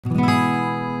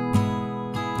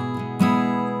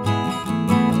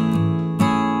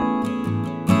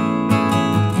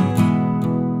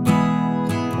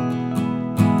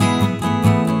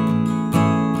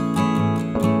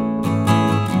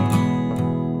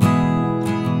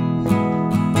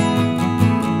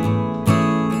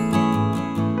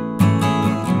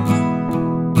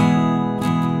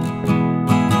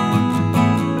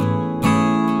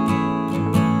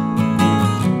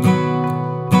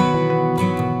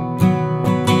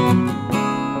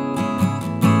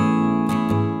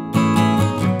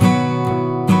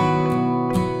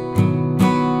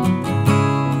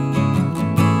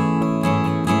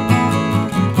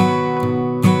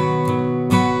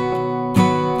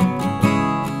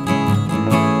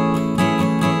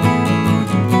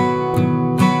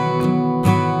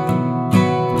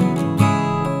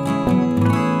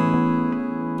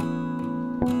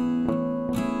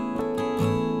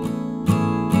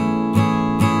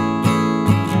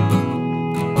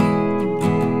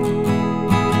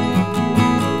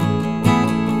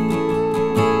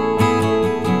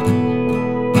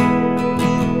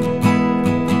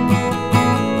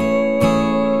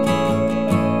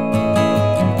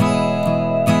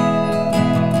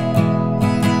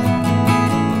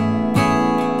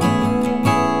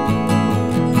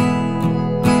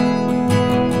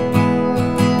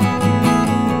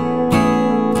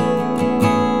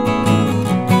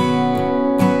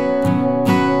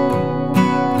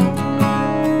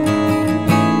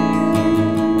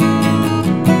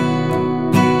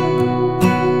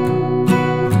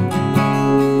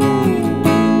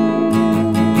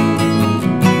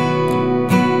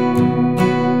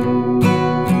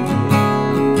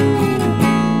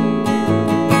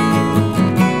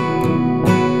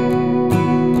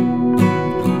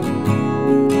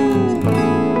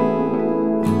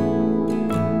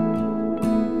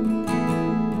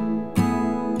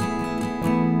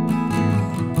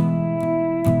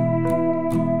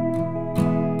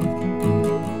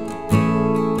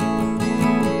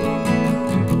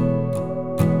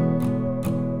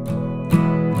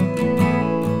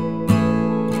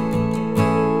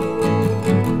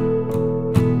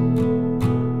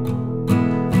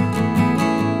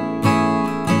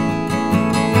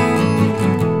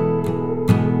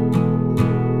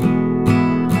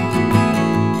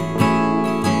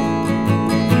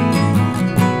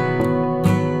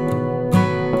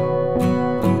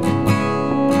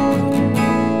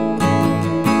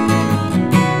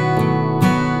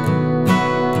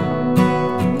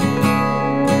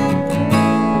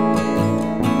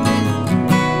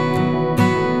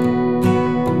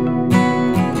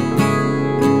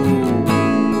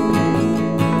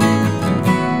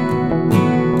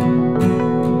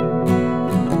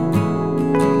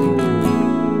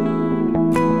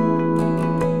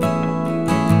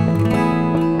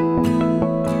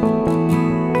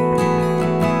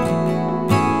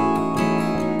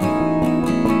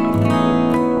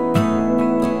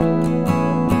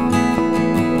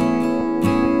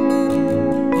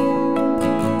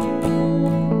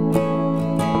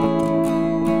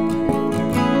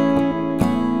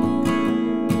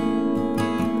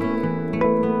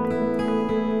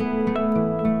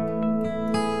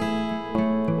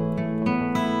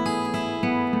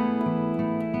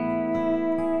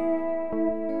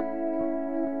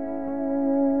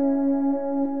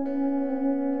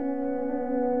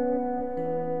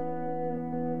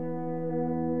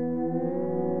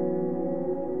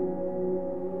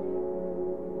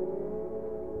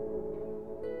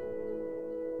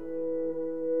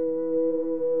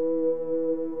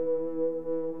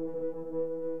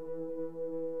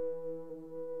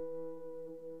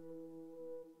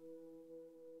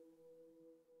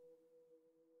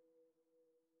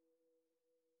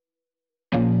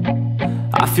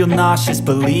I feel nauseous,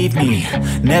 believe me.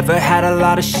 Never had a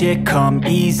lot of shit come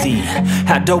easy.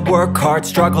 Had to work hard,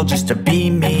 struggle just to be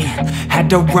me. Had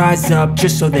to rise up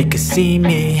just so they could see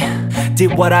me.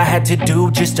 Did what I had to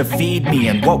do just to feed me,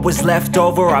 and what was left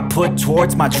over I put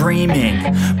towards my dreaming.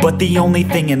 But the only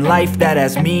thing in life that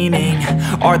has meaning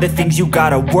are the things you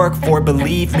gotta work for,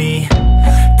 believe me.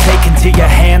 Take into your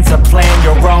hands a plan,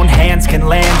 your own hands can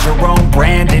land your own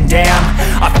brand. And damn,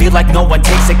 I feel like no one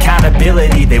takes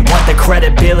accountability. They want the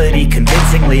credibility,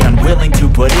 convincingly unwilling to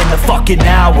put in the fucking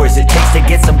hours it takes to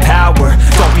get some power.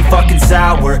 Don't be fucking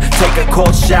sour, take a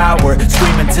cold shower,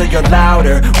 scream until you're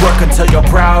louder, work until you're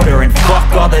prouder. And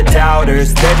fuck all the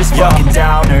doubters, they're just fucking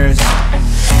downers.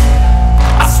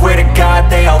 I swear to God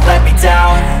they all let me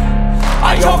down.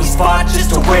 I always fought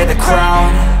just to wear the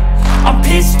crown. I'm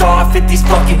pissed off at these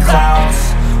fucking clowns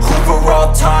who were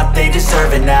all taught they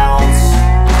deserve an ounce.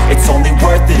 It's only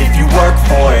worth it if you work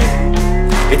for it.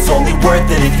 It's only worth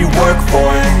it if you work for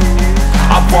it.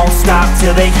 I won't stop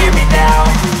till they hear me now.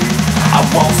 I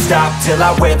won't stop till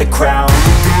I wear the crown.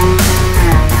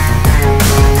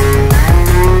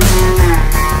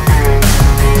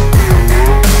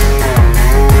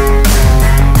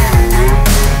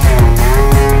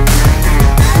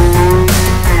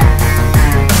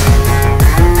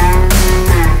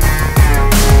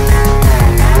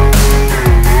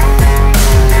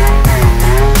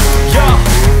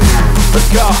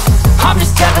 I'm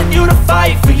just telling you to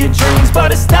fight for your dreams,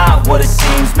 but it's not what it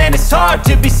seems. Man, it's hard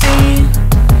to be seen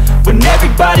when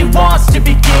everybody wants to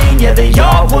be king. Yeah, they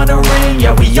all wanna ring,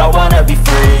 yeah, we all wanna be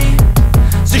free.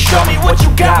 So show me what you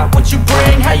got, what you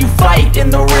bring, how you fight in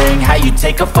the ring, how you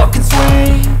take a fucking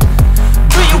swing.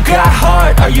 Do you got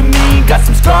heart, are you mean? Got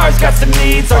some scars, got some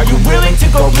needs, are you willing to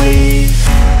go bleed?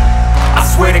 I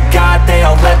swear to God they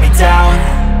all let me down.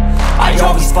 I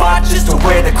always fought just to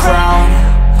wear the crown.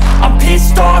 I'm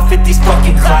pissed off at these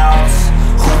fucking clowns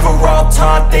who were all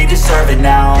taught they deserve an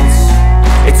ounce.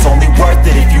 It's only worth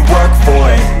it if you work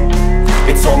for it.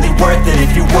 It's only worth it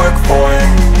if you work for it.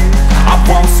 I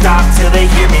won't stop till they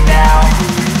hear me now.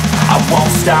 I won't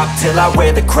stop till I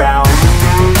wear the crown.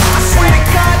 I swear to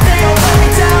God they all let me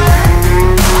down.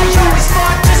 I always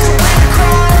fought just to wear the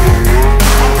crown.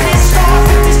 I'm pissed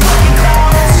off at these fucking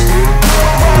clowns who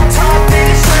were all taught they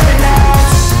deserve an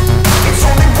ounce. It's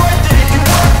only worth it if you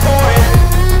work for it.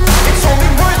 It's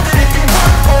only worth it if you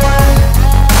work for it.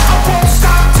 I won't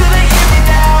stop till they hear me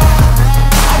now.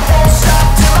 I won't stop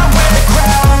till I wear the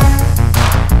crown.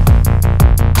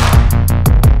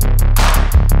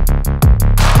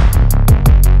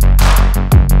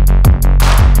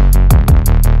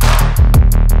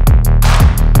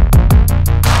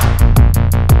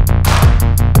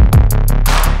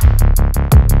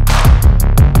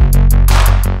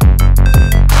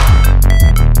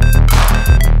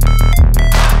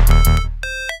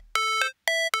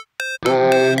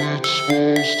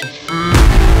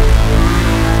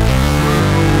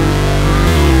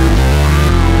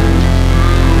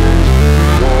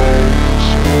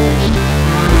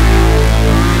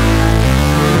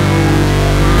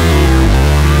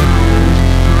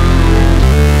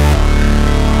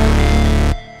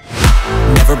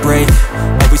 Never break,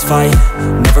 always fight,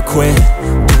 never quit,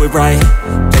 do it right,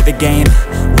 play the game,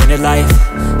 win it life,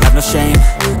 have no shame,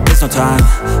 there's no time,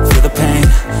 feel the pain,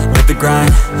 live the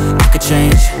grind, I could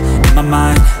change, in my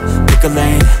mind, pick a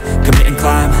lane, commit and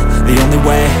climb, the only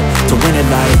way to win it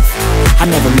life. I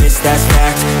never miss, that's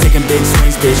fact, taking big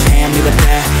swings, bitch, hand me the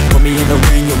bat, put me in the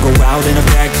ring, you'll go out in a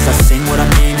bag, cause I sing what I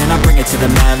mean and I bring it to the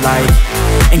mad light.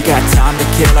 Ain't got time to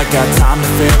kill, I got time to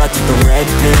feel, I took the red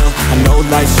pill, I know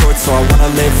life's short so I wanna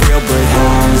live real, but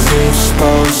how's it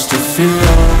supposed to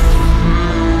feel?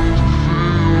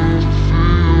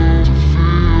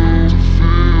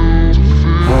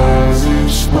 How's it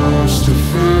supposed to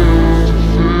feel?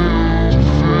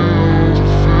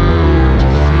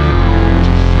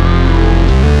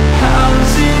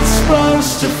 How's it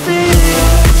supposed to feel?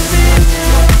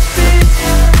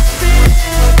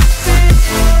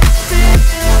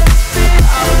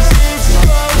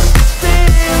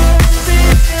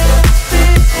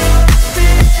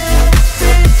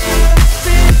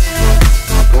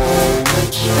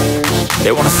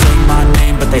 They wanna say my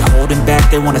name, but they holding back.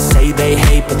 They wanna say they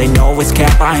hate, but they know it's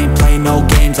cap. I ain't play no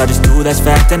games, I just do that's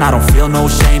fact. And I don't feel no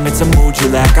shame, it's a mood you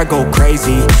lack. I go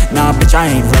crazy, nah bitch I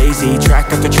ain't lazy.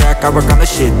 Track after track, I work on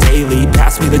this shit daily.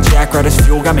 Pass me the jack, right as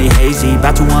fuel, got me hazy.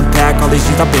 About to unpack all these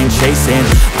things I've been chasing.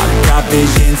 I've got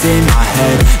visions in my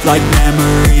head, like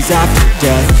memories after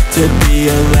death. To be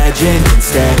a legend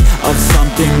instead of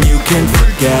something you can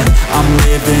forget. I'm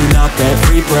living up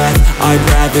every breath, I'd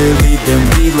rather lead than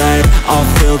be led. I'll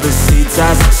fill the seats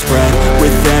as I spread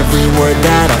with every word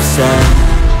that I've said.